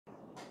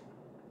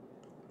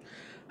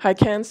Hi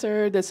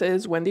Cancer, this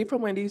is Wendy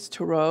from Wendys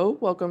Tarot.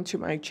 Welcome to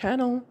my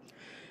channel.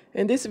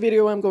 In this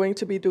video, I'm going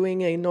to be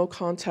doing a no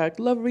contact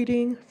love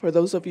reading for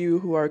those of you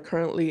who are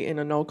currently in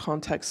a no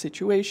contact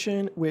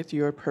situation with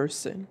your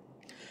person.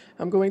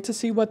 I'm going to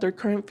see what their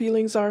current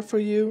feelings are for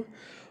you,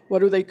 what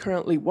do they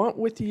currently want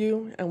with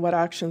you, and what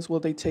actions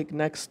will they take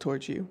next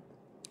towards you.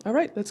 All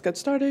right, let's get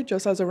started.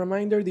 Just as a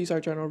reminder, these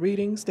are general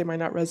readings. They might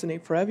not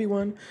resonate for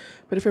everyone,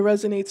 but if it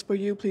resonates for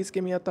you, please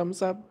give me a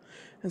thumbs up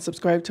and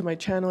subscribe to my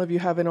channel if you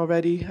haven't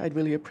already. I'd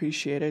really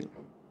appreciate it.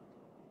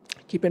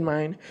 Keep in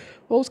mind,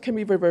 roles can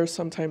be reversed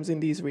sometimes in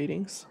these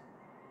readings.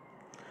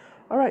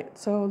 All right,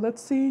 so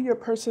let's see your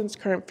person's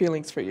current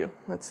feelings for you.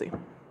 Let's see.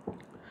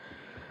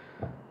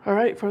 All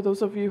right, for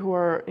those of you who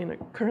are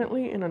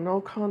currently in a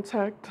no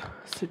contact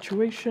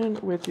situation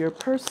with your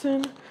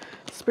person,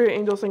 Spirit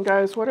angels and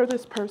guides, what are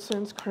this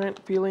person's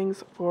current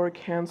feelings for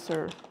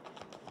Cancer?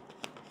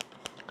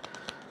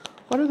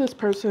 What are this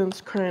person's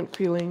current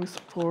feelings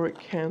for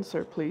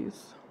Cancer,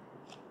 please?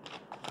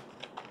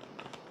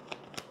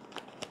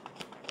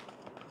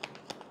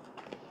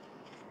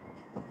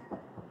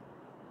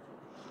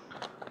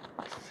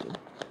 Let's see.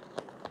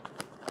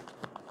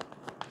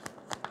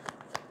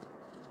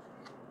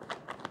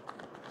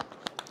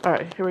 All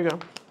right, here we go.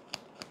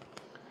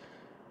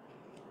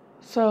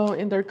 So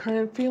in their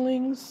current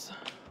feelings,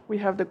 we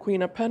have the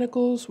Queen of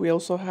Pentacles. We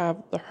also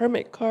have the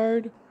Hermit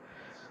card.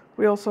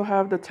 We also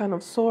have the Ten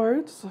of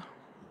Swords.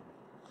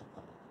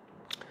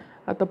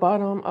 At the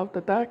bottom of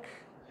the deck,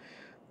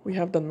 we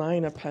have the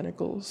Nine of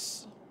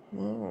Pentacles.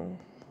 Wow.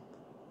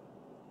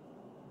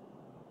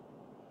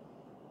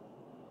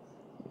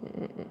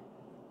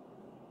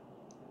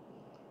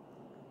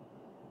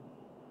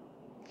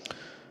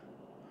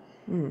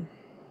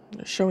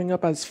 Showing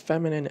up as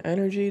feminine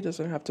energy.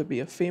 Doesn't have to be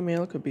a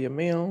female, could be a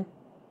male.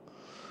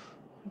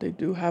 They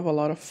do have a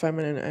lot of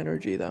feminine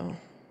energy though.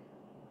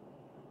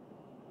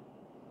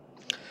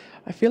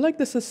 I feel like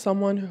this is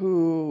someone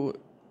who,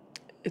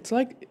 it's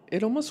like,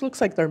 it almost looks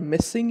like they're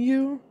missing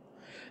you.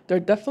 They're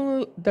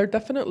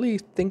definitely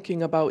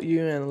thinking about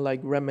you and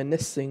like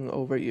reminiscing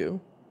over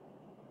you.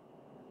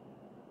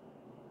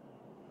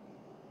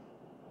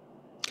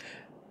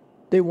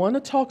 They want to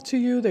talk to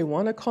you, they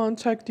want to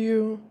contact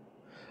you,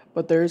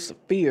 but there's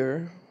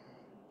fear.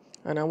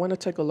 And I want to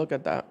take a look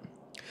at that.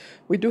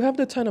 We do have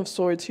the Ten of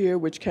Swords here,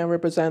 which can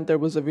represent there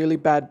was a really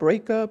bad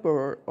breakup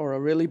or a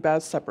really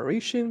bad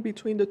separation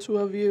between the two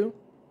of you.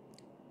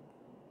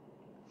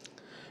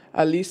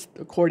 At least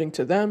according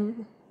to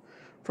them,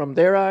 from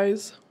their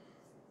eyes,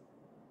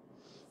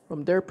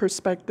 from their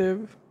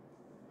perspective,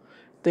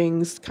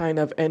 things kind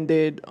of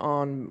ended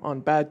on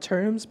bad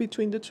terms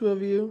between the two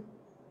of you.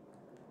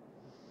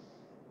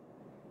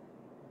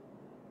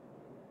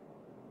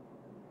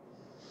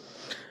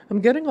 I'm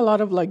getting a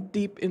lot of like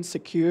deep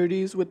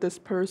insecurities with this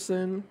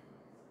person,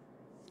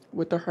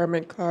 with the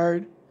Hermit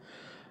card.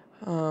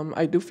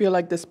 I do feel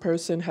like this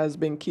person has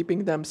been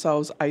keeping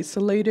themselves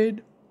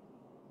isolated.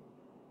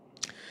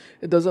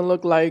 It doesn't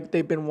look like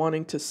they've been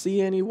wanting to see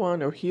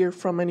anyone or hear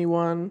from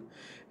anyone.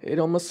 It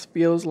almost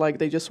feels like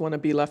they just want to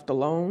be left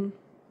alone.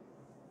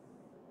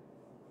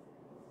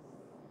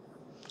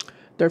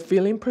 They're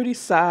feeling pretty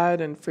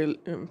sad and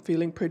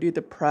feeling pretty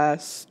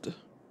depressed.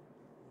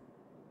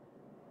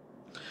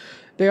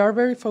 They are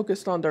very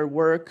focused on their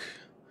work,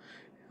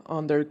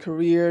 on their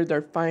career,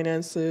 their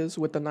finances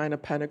with the Nine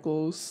of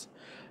Pentacles.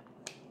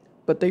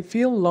 But they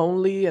feel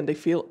lonely and they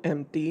feel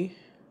empty.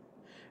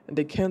 And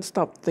they can't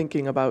stop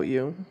thinking about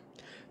you.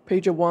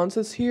 Page of Wands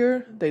is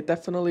here. They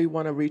definitely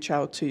want to reach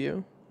out to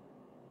you.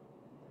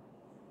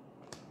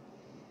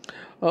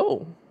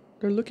 Oh,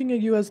 they're looking at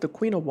you as the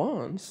Queen of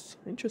Wands.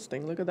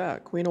 Interesting. Look at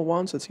that. Queen of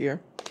Wands is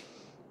here.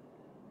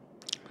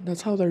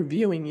 That's how they're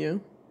viewing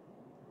you.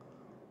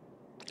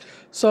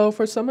 So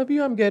for some of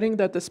you, I'm getting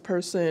that this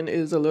person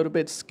is a little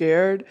bit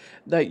scared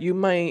that you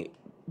might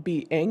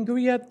be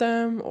angry at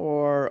them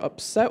or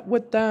upset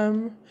with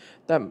them,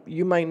 that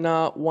you might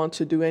not want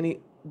to do any,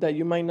 that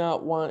you might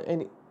not want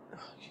any,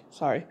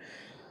 sorry,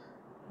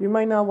 you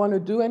might not want to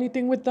do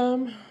anything with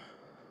them.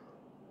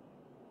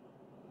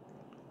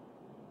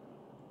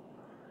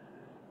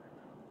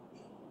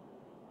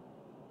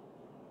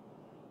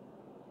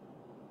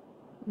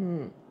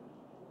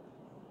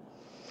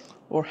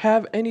 Or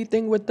have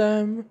anything with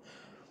them.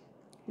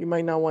 You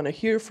might not want to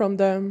hear from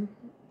them.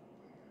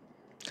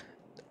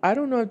 I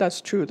don't know if that's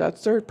true.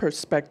 That's their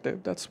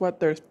perspective. That's what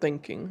they're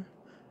thinking.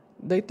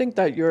 They think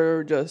that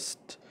you're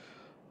just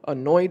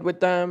annoyed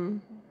with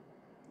them,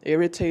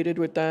 irritated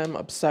with them,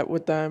 upset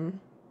with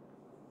them.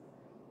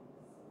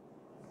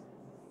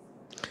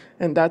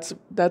 And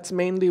that's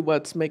mainly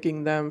what's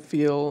making them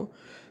feel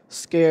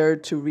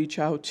scared to reach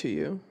out to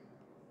you.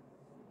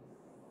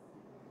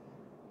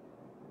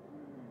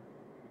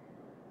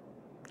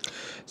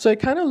 So it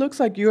kind of looks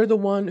like you're the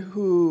one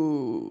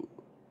who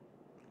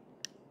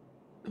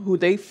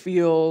they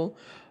feel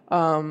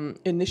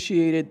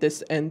initiated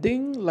this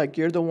ending, like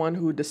you're the one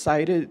who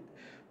decided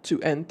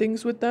to end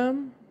things with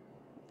them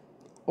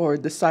or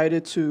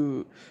decided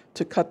to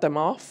cut them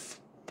off.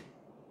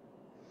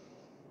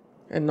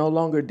 and no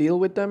longer deal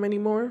with them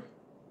anymore.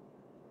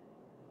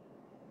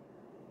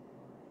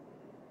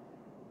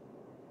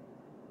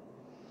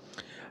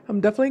 I'm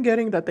definitely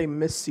getting that they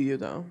miss you,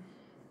 though.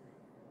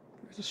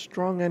 There's a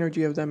strong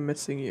energy of them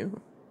missing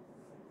you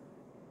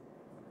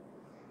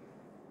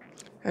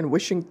and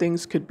wishing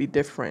things could be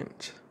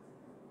different.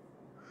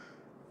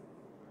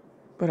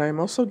 But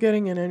I'm also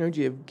getting an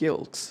energy of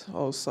guilt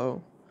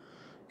also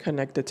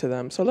connected to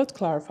them. So let's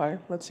clarify.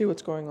 Let's see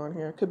what's going on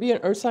here. Could be an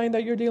earth sign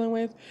that you're dealing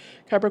with.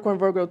 Capricorn,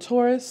 Virgo,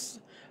 Taurus.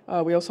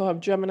 We also have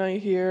Gemini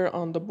here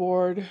on the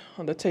board,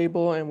 on the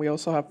table. And we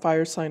also have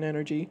fire sign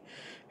energy.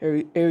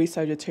 Aries,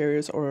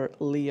 Sagittarius, or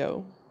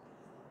Leo.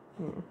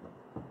 All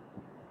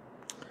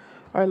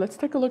right, let's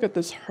take a look at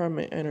this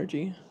Hermit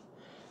energy.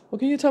 What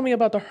can you tell me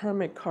about the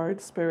Hermit card,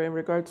 Spirit, in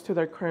regards to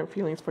their current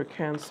feelings for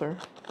Cancer?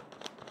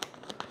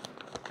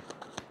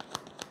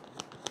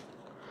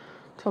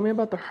 Tell me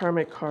about the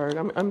Hermit card.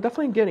 I'm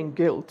definitely getting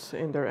guilt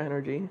in their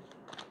energy.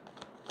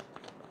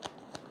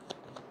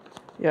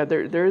 Yeah,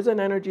 there is an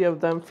energy of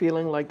them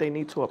feeling like they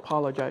need to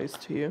apologize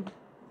to you.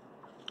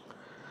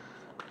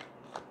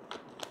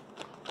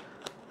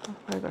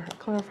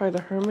 Clarify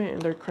the Hermit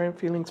and their current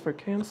feelings for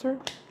Cancer.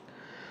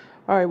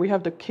 All right, we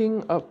have the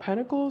King of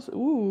Pentacles.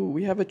 Ooh,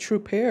 we have a true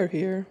pair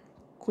here.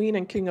 Queen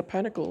and King of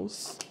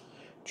Pentacles.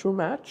 True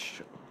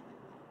match.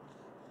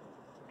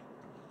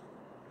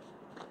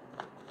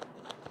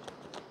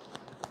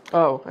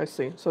 Oh, I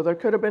see. So there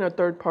could have been a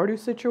third party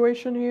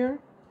situation here.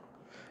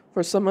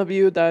 For some of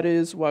you, that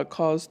is what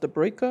caused the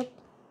breakup.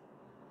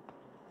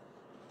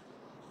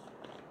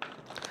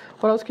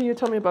 What else can you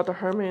tell me about the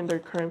Hermit and their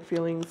current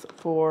feelings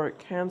for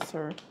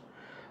Cancer?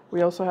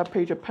 We also have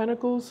Page of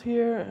Pentacles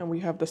here, and we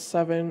have the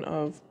Seven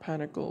of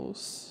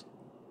Pentacles.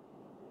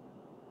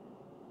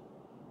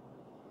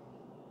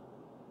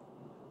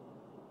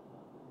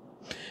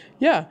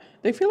 Yeah,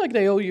 they feel like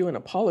they owe you an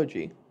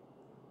apology.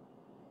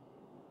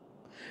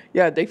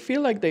 Yeah, they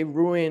feel like they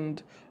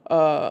ruined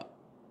what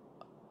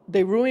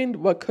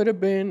could have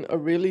been a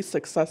really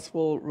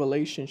successful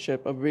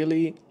relationship, a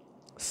really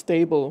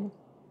stable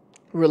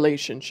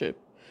relationship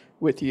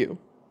with you.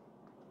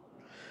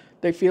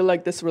 They feel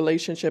like this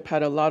relationship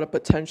had a lot of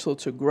potential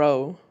to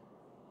grow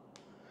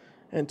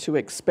and to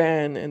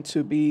expand and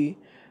to be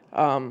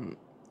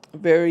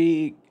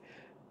very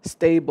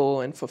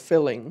stable and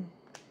fulfilling.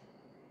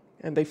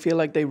 And they feel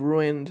like they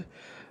ruined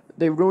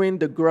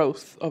the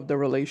growth of the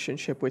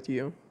relationship with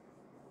you.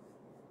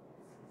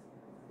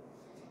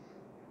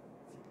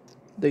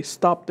 They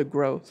stopped the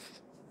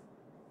growth.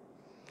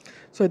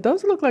 So it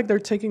does look like they're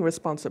taking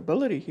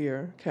responsibility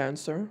here,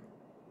 Cancer.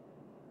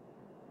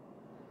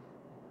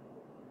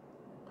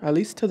 At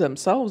least to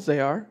themselves they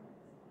are.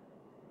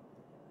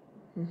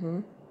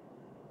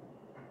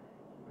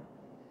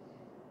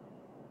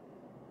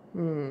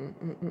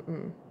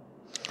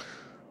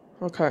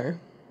 Okay.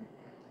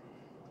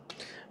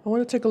 I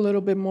want to take a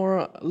little bit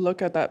more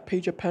look at that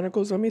Page of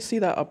Pentacles. Let me see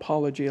that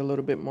apology a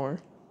little bit more.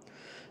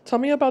 Tell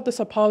me about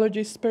this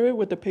apology, Spirit,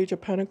 with the Page of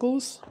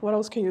Pentacles. What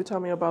else can you tell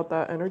me about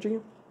that energy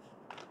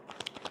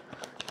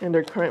and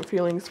their current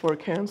feelings for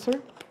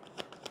Cancer?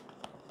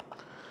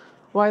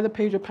 Why the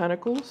Page of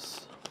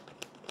Pentacles?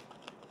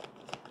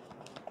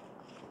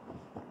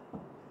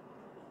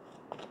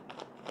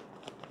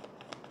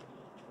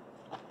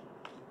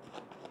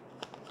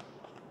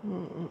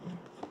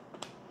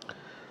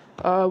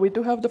 We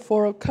do have the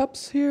Four of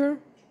Cups here.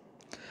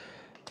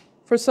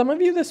 For some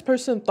of you, this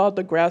person thought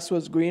the grass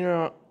was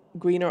greener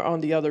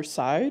on the other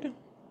side.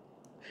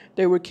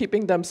 They were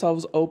keeping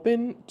themselves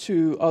open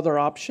to other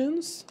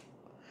options.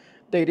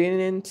 They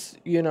didn't,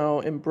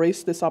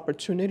 embrace this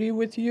opportunity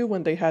with you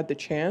when they had the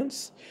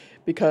chance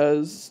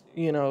because,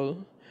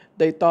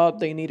 they thought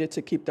they needed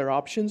to keep their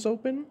options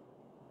open.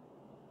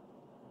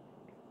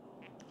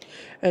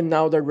 And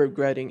now they're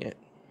regretting it.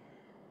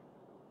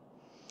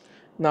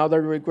 Now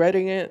they're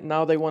regretting it.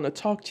 Now they want to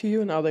talk to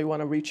you. Now they want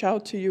to reach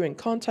out to you and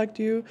contact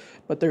you.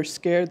 But they're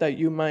scared that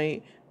you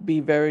might be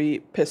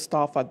very pissed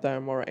off at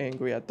them or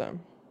angry at them.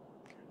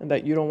 And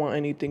that you don't want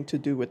anything to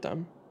do with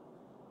them.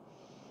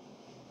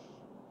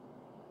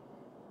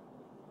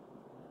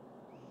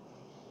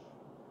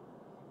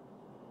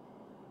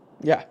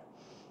 Yeah.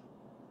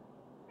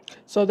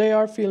 So they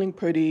are feeling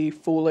pretty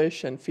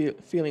foolish and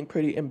feeling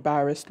pretty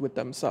embarrassed with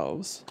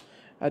themselves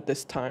at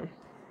this time.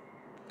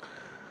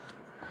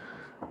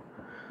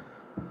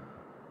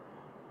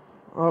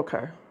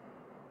 Okay.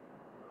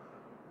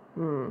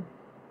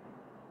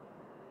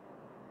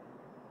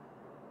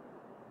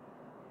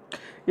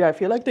 Yeah, I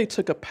feel like they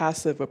took a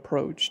passive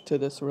approach to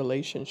this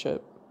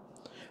relationship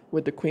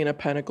with the Queen of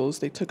Pentacles.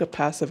 They took a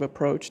passive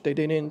approach. They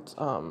didn't,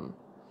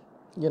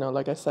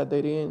 like I said,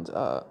 they didn't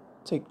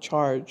take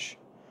charge.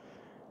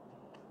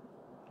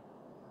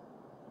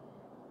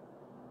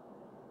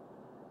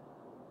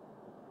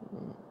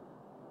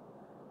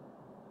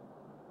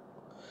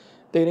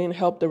 They didn't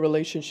help the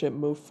relationship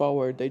move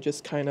forward. They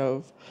just kind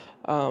of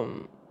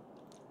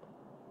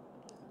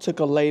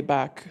took a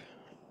layback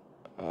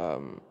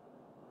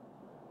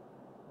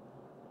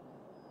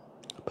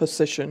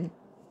position.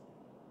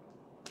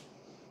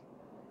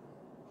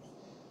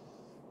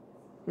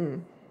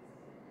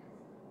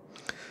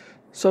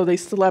 So they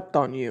slept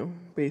on you,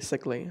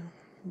 basically.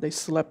 They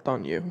slept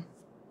on you.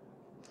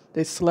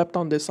 They slept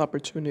on this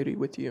opportunity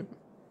with you.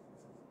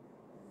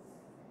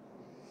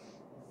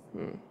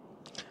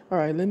 All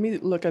right, let me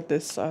look at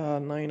this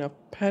Nine of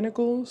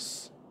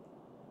Pentacles.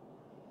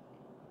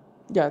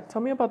 Yeah,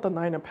 tell me about the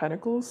Nine of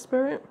Pentacles,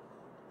 Spirit.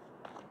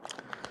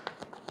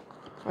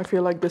 I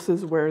feel like this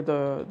is where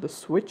the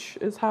switch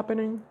is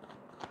happening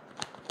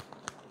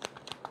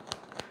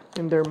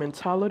in their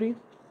mentality.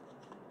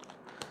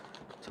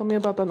 Tell me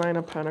about the Nine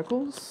of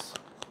Pentacles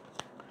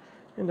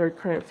and their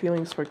current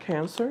feelings for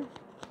Cancer.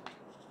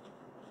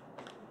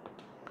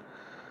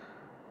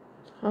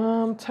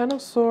 Ten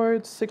of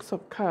Swords, Six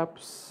of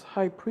Cups,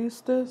 High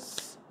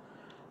Priestess,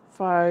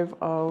 Five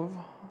of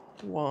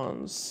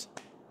Wands.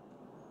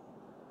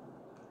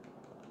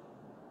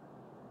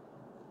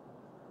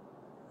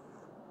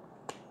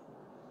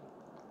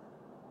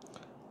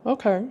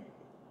 Okay.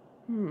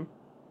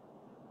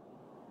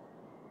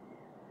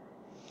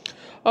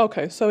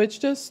 Okay, so it's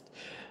just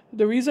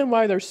the reason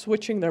why they're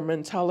switching their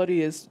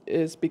mentality is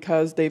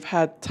because they've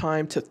had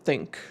time to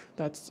think.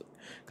 That's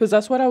because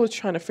that's what I was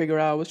trying to figure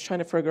out. I was trying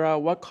to figure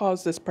out what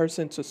caused this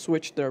person to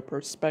switch their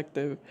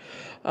perspective.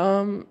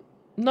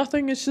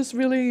 Nothing. It's just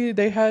really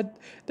they've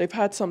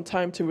had some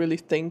time to really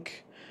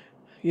think,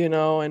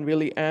 and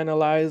really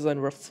analyze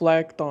and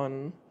reflect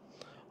on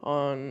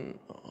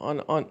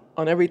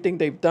everything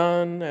they've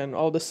done and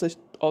all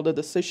the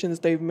decisions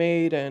they've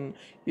made, and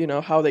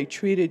how they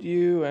treated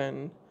you,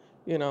 and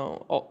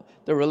all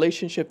the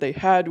relationship they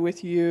had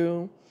with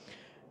you.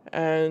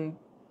 And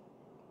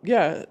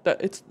yeah,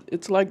 that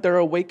it's like they're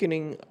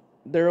awakening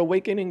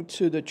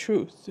to the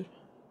truth.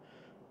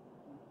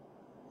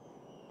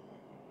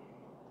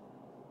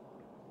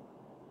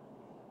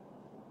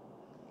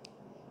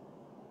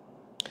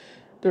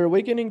 They're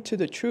awakening to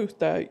the truth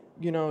that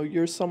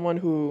you're someone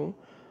who's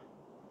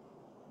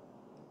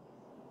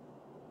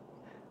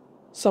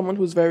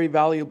very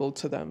valuable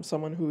to them,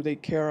 someone who they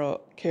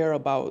care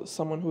about,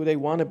 someone who they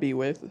want to be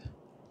with.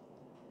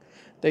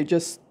 They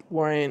just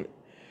weren't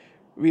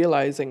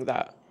realizing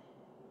that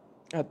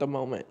at the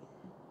moment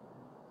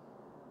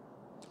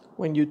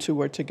when you two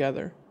were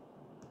together.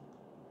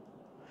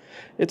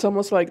 It's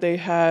almost like they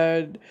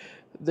had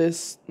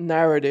this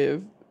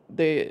narrative,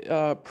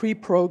 they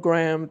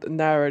pre-programmed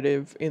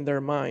narrative in their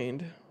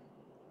mind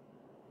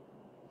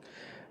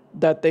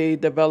that they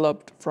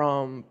developed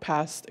from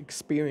past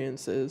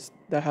experiences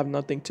that have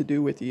nothing to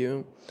do with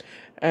you.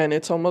 And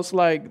it's almost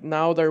like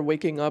now they're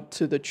waking up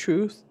to the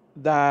truth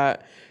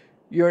that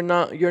you're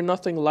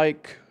nothing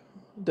like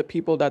the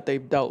people that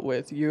they've dealt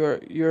with.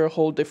 You're a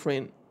whole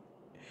different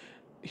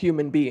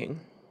human being.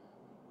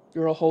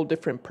 You're a whole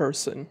different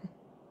person.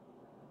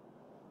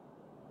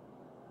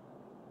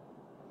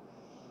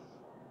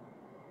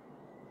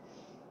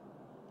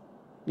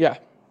 Yeah,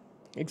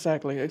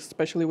 exactly.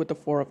 Especially with the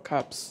Four of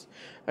Cups.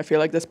 I feel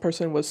like this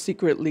person was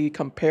secretly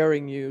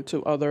comparing you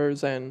to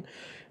others and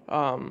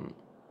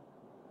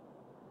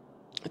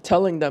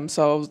telling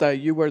themselves that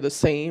you were the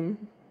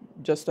same,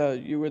 just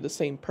that you were the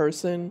same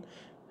person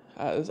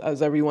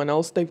as everyone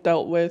else they've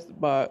dealt with,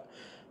 but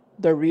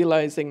they're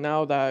realizing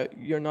now that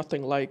you're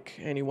nothing like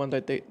anyone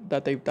that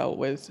they've dealt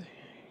with.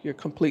 You're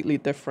completely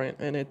different,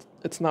 and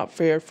it's not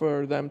fair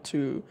for them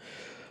to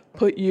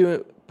put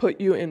you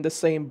in the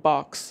same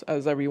box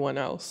as everyone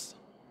else.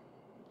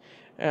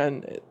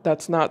 And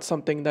that's not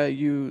something that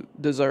you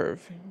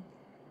deserve.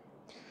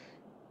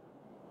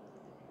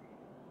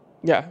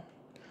 Yeah.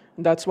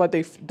 That's why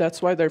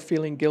they're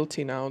feeling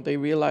guilty now. They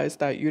realize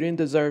that you didn't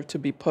deserve to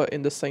be put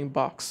in the same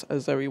box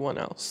as everyone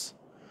else.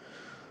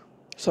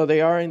 So they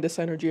are in this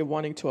energy of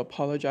wanting to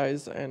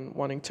apologize and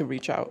wanting to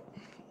reach out.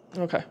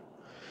 Okay.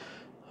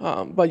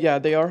 But yeah,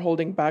 they are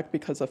holding back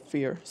because of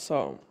fear.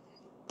 So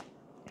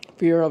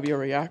fear of your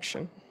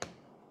reaction.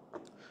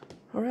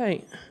 All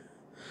right.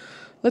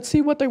 Let's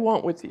see what they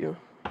want with you.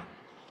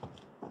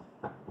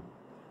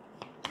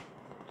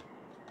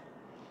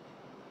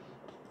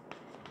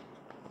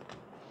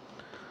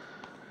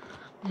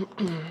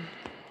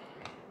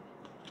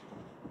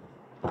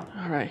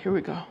 All right, here we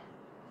go.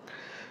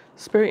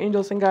 Spirit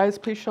angels and guides,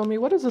 please show me,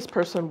 what does this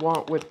person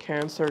want with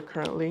Cancer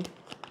currently?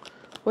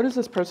 What is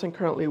this person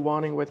currently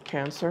wanting with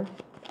Cancer?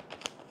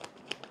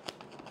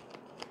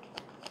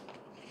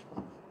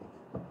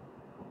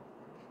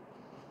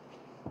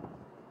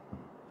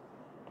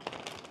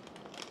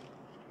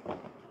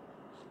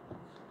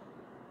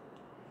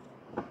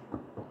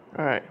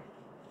 All right.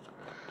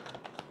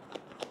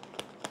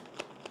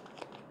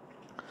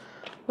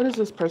 What does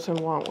this person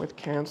want with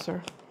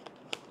Cancer?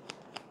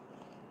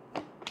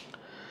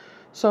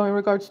 So in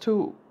regards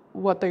to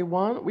what they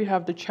want, we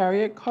have the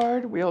Chariot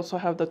card. We also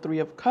have the Three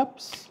of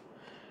Cups.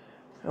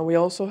 And we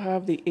also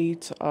have the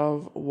Eight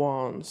of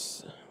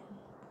Wands.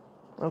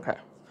 Okay.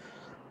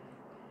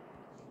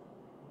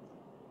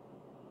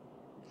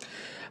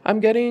 I'm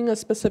getting a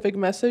specific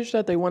message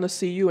that they want to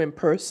see you in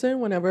person.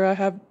 Whenever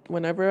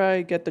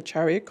I get the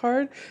Chariot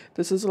card,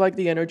 this is like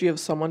the energy of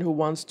someone who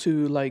wants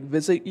to like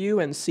visit you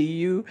and see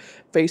you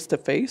face to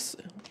face.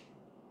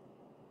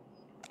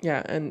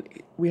 Yeah, and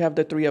we have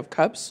the Three of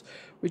Cups,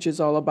 which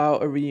is all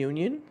about a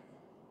reunion.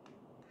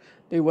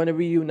 They want to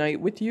reunite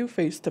with you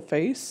face to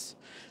face,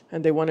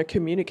 and they want to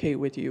communicate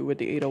with you with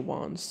the Eight of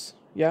Wands.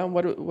 Yeah,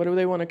 what do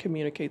they want to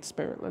communicate,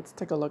 Spirit? Let's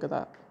take a look at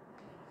that.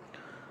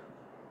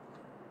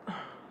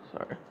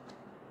 Sorry.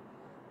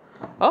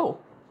 Oh,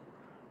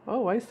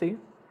 oh, I see.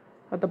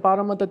 At the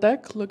bottom of the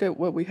deck, look at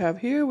what we have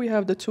here. We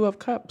have the Two of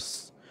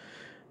Cups.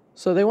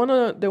 So they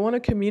wanna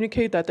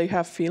communicate that they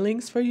have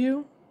feelings for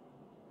you,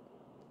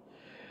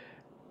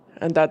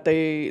 and that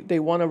they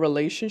want a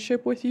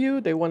relationship with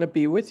you. They want to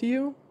be with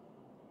you.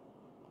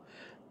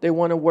 They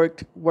want to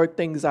work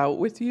things out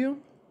with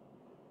you.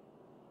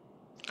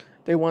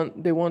 They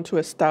want to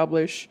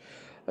establish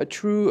a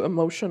true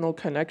emotional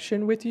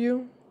connection with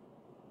you.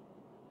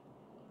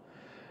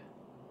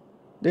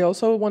 They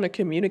also want to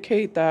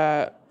communicate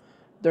that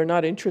they're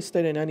not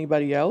interested in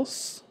anybody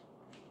else.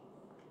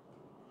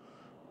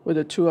 With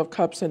the Two of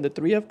Cups and the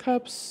Three of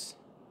Cups.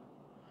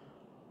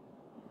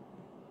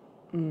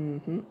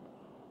 Two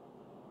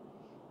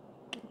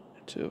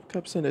of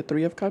Cups and the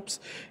Three of Cups.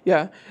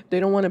 Yeah, they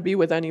don't want to be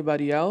with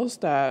anybody else,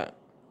 that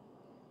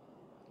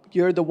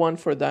you're the one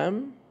for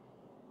them.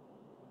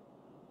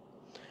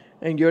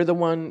 And you're the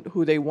one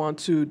who they want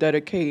to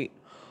dedicate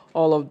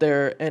all of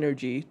their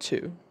energy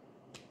to.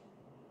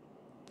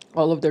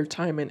 All of their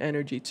time and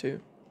energy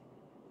to.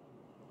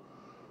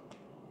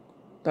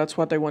 That's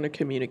what they want to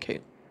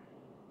communicate.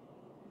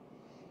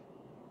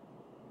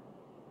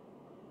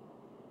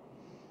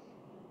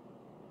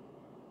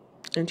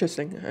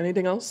 Interesting.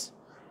 Anything else,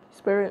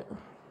 Spirit?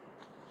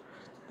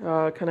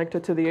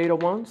 Connected to the Eight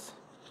of Wands?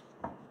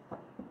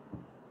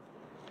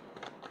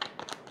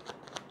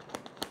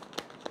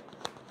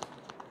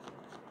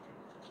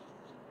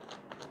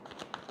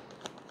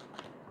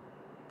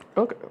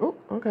 Okay. Oh,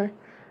 okay.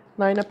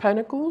 Nine of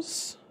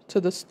Pentacles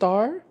to the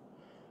Star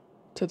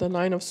to the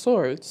Nine of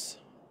Swords.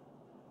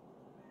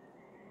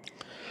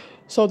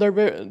 So they're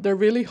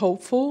really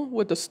hopeful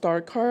with the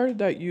Star card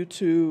that you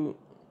two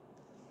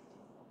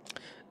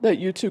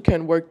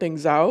can work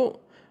things out,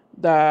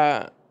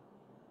 that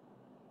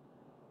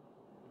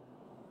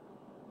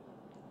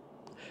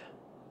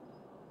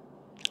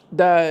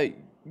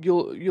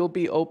you'll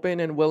be open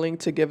and willing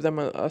to give them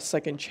a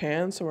second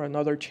chance or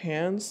another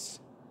chance.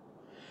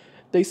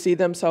 They see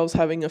themselves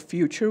having a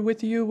future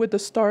with you with the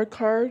Star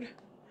card,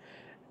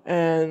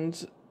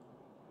 and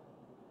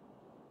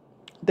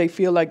they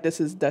feel like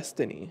this is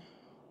destiny.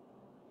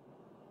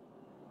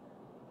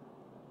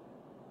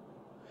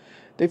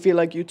 They feel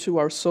like you two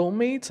are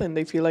soulmates, and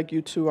they feel like you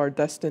two are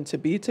destined to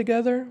be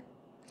together,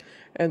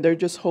 and they're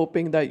just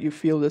hoping that you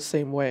feel the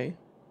same way,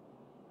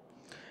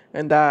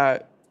 and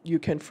that you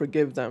can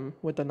forgive them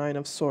with the Nine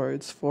of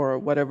Swords for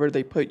whatever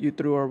they put you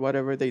through or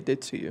whatever they did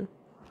to you.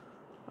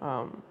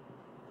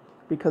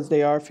 Because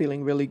they are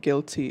feeling really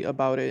guilty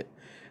about it.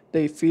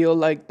 They feel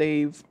like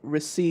they've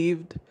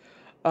received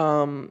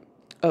a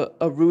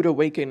rude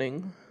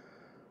awakening.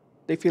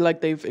 They feel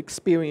like they've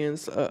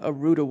experienced a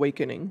rude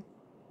awakening.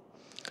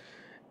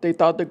 They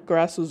thought the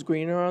grass was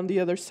greener on the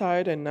other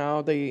side, and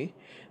now they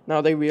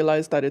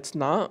realize that it's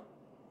not.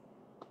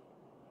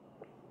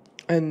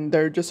 And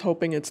they're just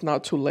hoping it's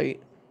not too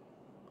late.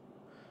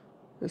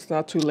 It's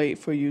not too late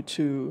for you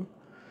to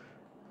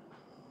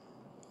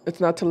it's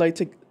not too late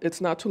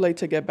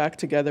to get back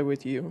together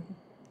with you.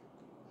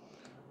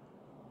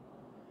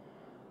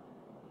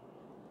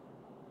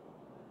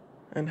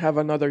 And have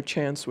another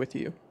chance with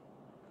you.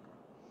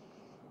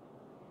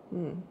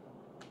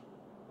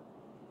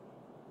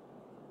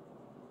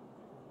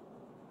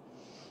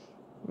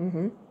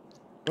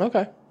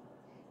 Okay.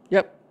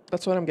 Yep,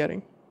 that's what I'm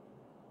getting.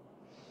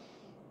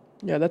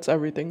 Yeah, that's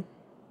everything.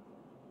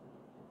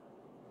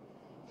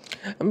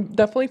 I'm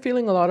definitely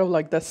feeling a lot of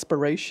like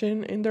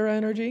desperation in their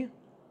energy.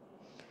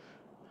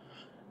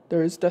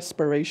 There is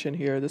desperation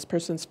here. This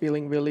person's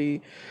feeling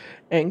really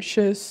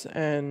anxious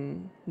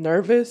and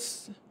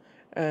nervous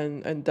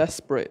and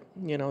desperate,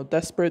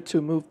 desperate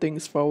to move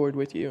things forward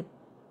with you.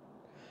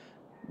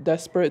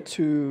 Desperate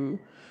to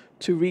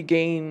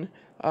regain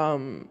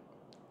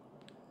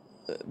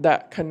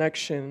that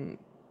connection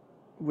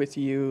with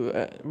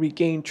you,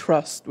 regain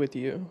trust with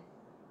you.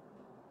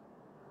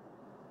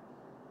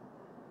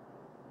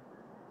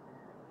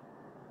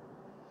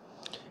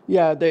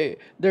 Yeah,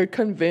 they're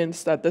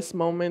convinced at this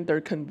moment, they're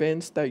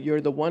convinced that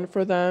you're the one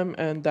for them,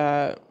 and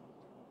that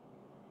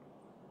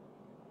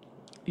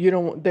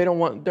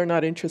they're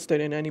not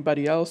interested in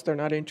anybody else. They're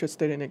not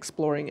interested in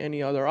exploring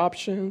any other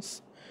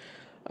options.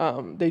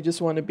 They just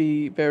want to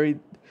be very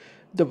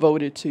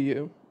devoted to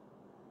you.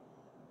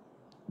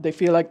 They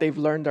feel like they've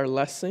learned their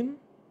lesson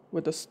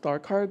with the Star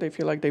card. They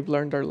feel like they've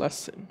learned their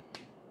lesson.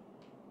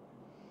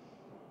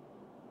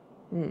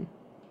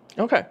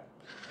 Okay.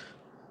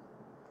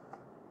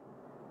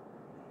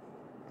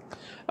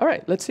 All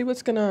right, let's see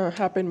what's going to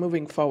happen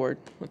moving forward.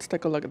 Let's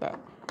take a look at that.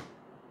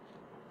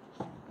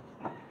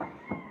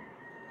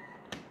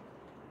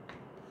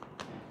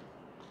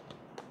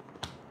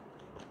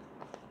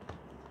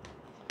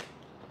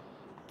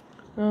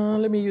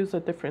 Let me use a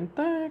different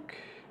deck.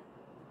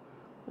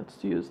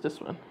 Let's use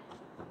this one.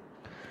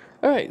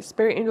 All right,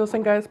 spirit angels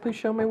and guides, please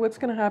show me what's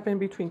going to happen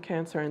between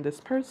Cancer and this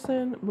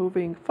person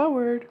moving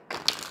forward.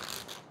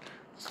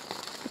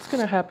 What's going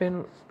to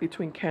happen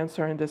between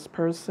Cancer and this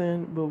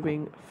person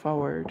moving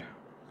forward?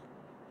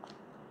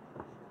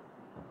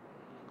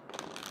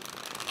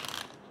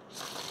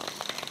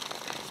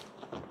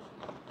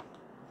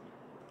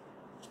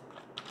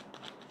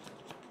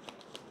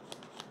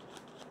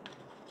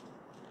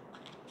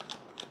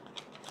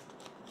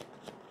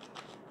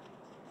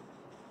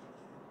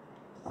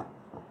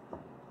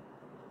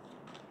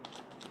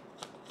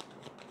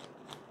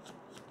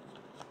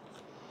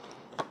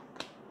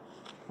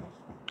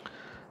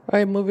 All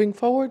right, moving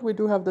forward, we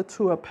do have the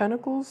Two of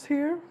Pentacles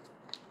here.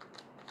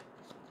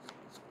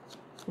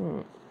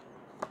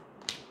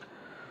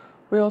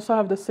 We also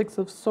have the Six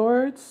of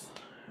Swords,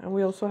 and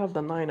we also have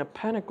the Nine of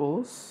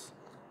Pentacles.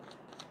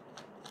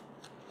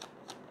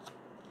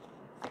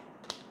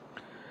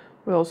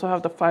 We also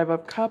have the Five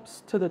of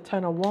Cups to the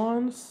Ten of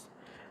Wands.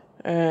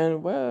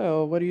 And,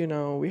 well, what do you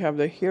know? We have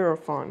the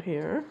Hierophant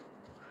here.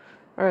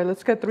 All right,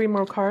 let's get 3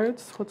 more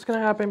cards. What's going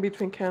to happen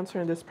between Cancer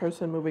and this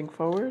person moving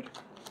forward?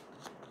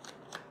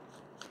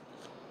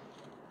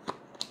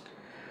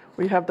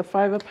 We have the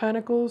Five of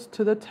Pentacles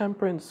to the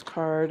Temperance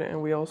card,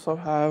 and we also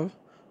have,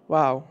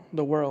 wow,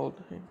 the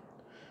World.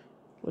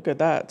 Look at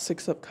that,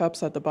 Six of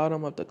Cups at the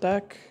bottom of the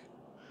deck,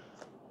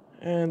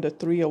 and the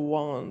Three of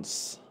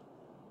Wands,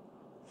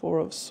 Four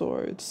of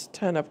Swords,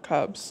 Ten of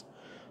Cups.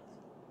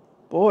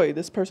 Boy,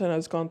 this person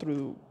has gone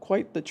through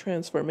quite the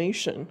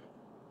transformation.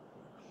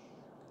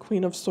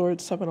 Queen of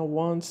Swords, Seven of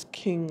Wands,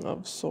 King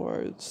of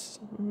Swords.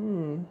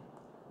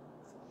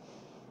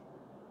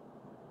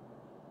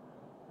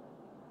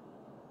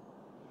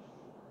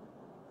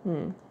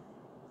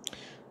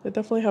 They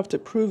definitely have to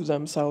prove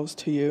themselves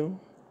to you.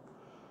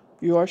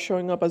 You are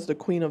showing up as the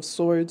Queen of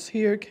Swords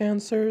here,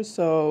 Cancer,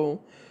 so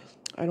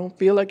I don't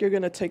feel like you're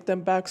going to take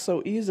them back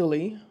so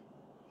easily.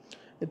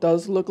 It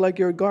does look like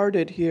you're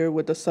guarded here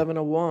with the Seven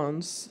of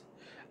Wands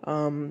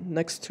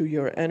next to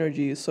your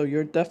energy, so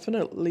you're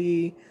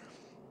definitely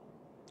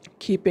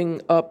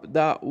keeping up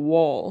that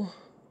wall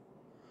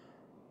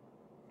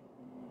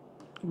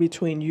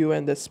between you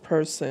and this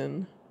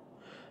person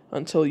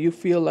until you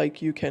feel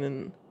like you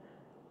can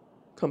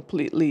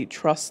completely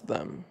trust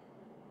them.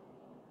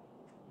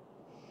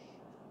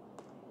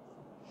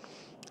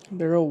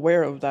 They're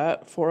aware of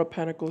that. Four of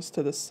Pentacles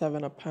to the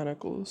Seven of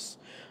Pentacles.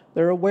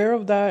 They're aware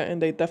of that,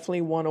 and they definitely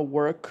want to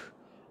work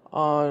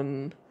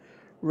on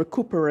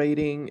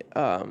recuperating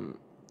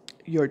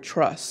your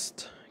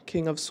trust.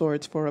 King of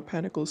Swords, Four of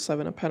Pentacles,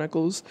 Seven of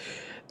Pentacles.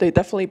 They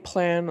definitely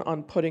plan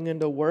on putting in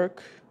the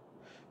work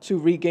to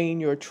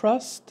regain your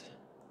trust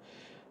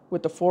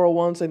with the Four of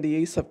Wands and the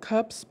Ace of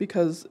Cups,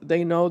 because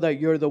they know that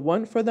you're the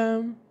one for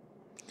them,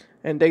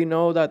 and they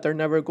know that they're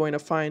never going to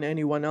find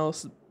anyone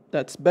else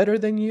that's better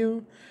than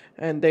you,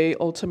 and they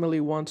ultimately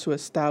want to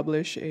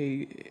establish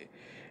a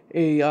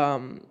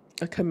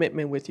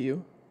commitment with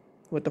you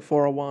with the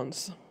Four of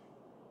Wands.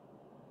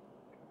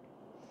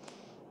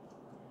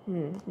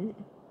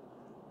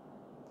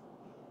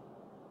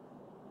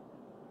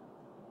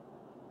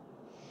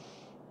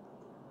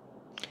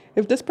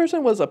 If this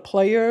person was a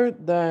player,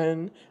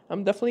 then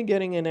I'm definitely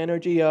getting an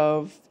energy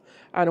of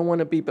I don't want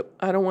to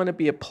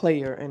be a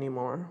player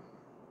anymore.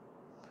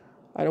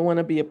 I don't want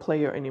to be a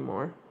player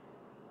anymore.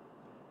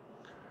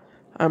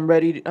 I'm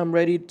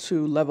ready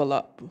to level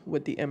up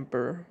with the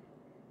Emperor.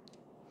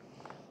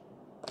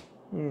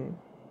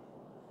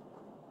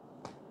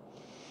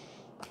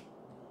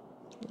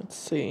 Let's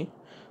see.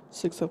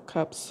 Six of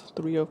Cups,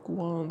 Three of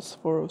Wands,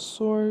 Four of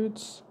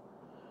Swords,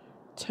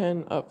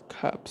 Ten of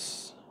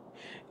Cups.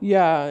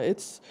 Yeah,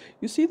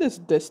 you see this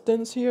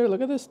distance here?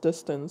 Look at this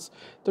distance.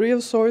 Three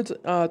of Swords,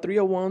 Three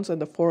of Wands,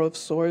 and the Four of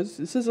Swords.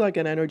 This is like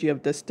an energy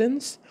of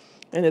distance.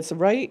 And it's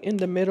right in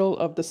the middle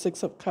of the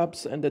Six of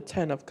Cups and the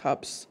Ten of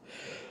Cups.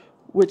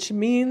 Which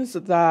means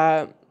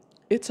that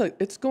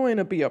it's going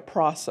to be a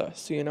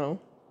process, you know?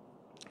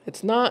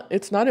 It's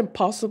not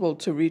impossible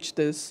to reach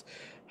this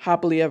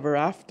happily ever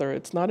after.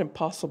 It's not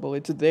impossible.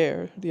 It's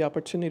there. The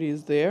opportunity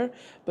is there,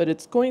 but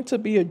it's going to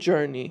be a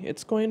journey.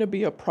 It's going to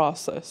be a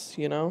process,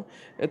 you know?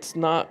 It's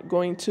not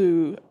going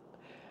to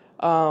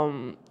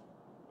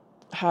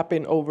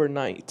happen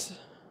overnight.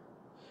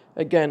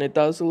 Again, it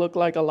does look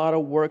like a lot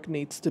of work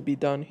needs to be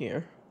done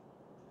here.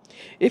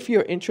 If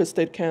you're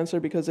interested, Cancer,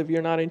 because if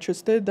you're not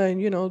interested, then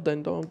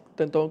then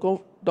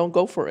don't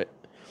go for it.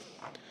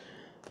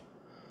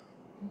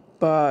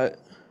 But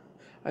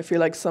I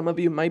feel like some of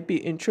you might be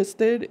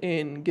interested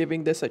in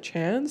giving this a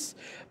chance,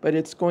 but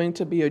it's going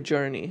to be a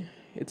journey.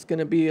 It's going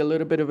to be a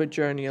little bit of a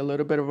journey, a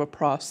little bit of a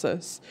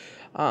process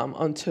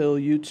until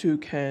you two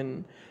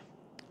can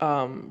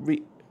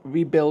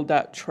rebuild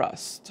that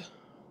trust.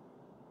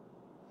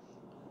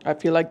 I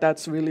feel like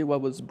that's really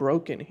what was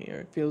broken here.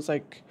 It feels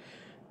like,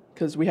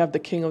 because we have the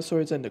King of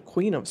Swords and the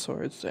Queen of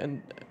Swords,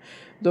 and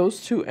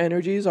those two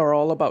energies are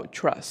all about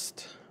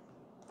trust.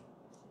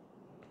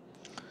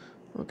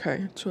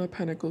 Okay, Two of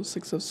Pentacles,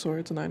 Six of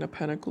Swords, Nine of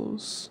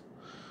Pentacles,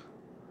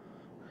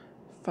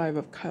 Five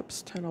of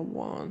Cups, Ten of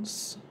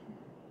Wands.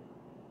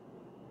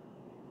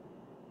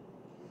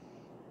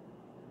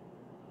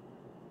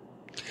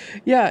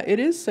 Yeah, it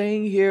is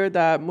saying here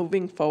that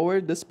moving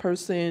forward, this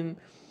person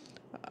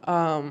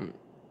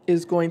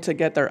is going to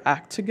get their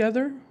act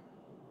together.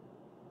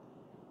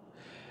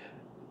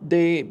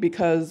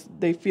 Because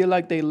they feel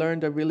like they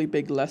learned a really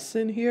big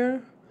lesson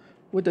here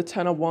with the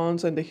Ten of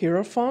Wands and the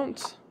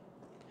Hierophant.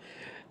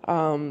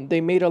 They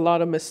made a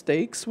lot of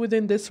mistakes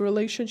within this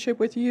relationship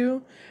with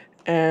you,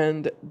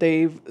 and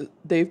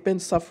they've been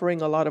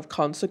suffering a lot of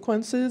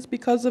consequences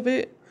because of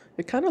it.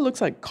 It kind of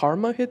looks like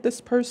karma hit this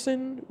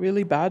person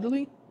really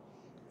badly.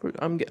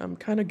 I'm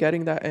kind of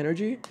getting that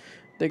energy.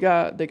 They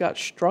got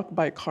struck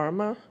by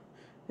karma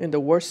in the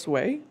worst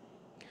way.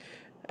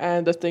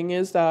 And the thing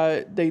is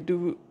that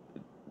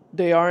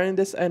they are in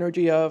this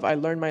energy of, I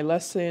learned my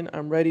lesson,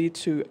 I'm ready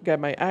to get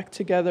my act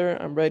together,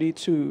 I'm ready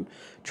to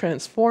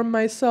transform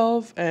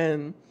myself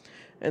and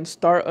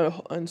start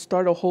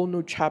a whole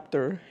new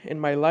chapter in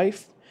my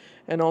life.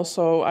 And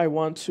also I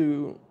want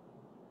to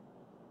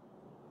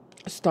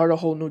start a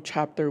whole new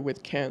chapter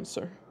with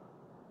Cancer.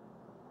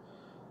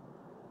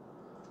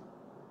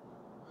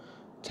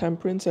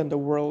 Temperance and the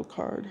World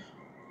card.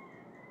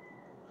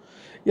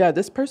 Yeah,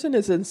 this person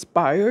is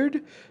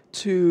inspired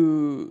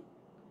to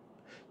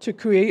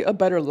create a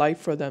better life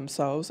for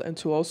themselves and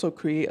to also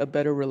create a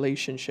better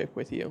relationship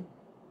with you.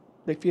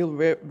 They feel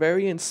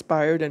very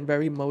inspired and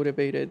very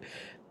motivated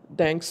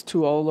thanks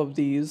to all of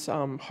these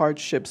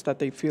hardships that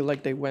they feel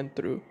like they went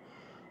through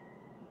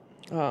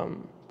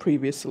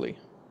previously.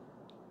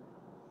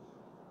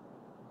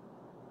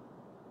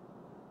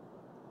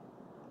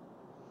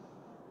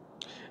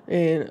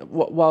 And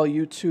while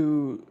you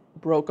two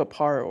broke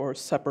apart or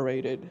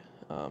separated,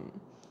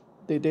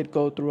 they did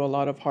go through a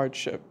lot of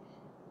hardship.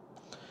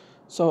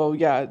 So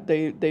yeah,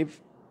 they've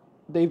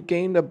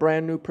gained a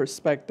brand new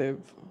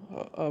perspective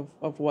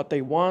of what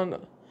they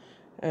want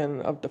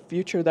and of the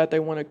future that they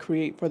want to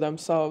create for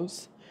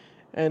themselves.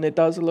 And it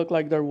does look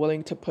like they're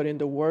willing to put in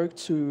the work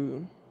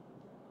to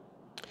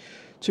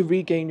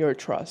regain your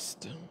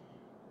trust,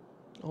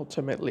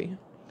 ultimately,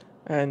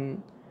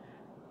 and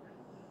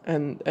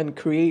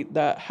create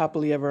that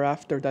happily ever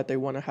after that they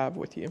want to have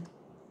with you,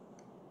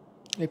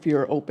 if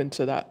you're open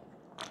to that,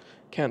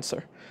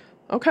 Cancer.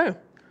 Okay.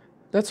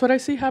 That's what I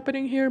see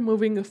happening here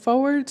moving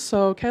forward.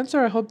 So Cancer,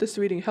 I hope this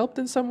reading helped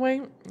in some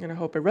way, and I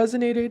hope it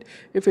resonated.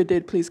 If it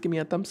did, please give me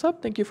a thumbs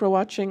up. Thank you for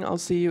watching. I'll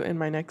see you in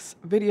my next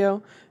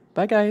video.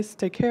 Bye guys.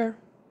 Take care.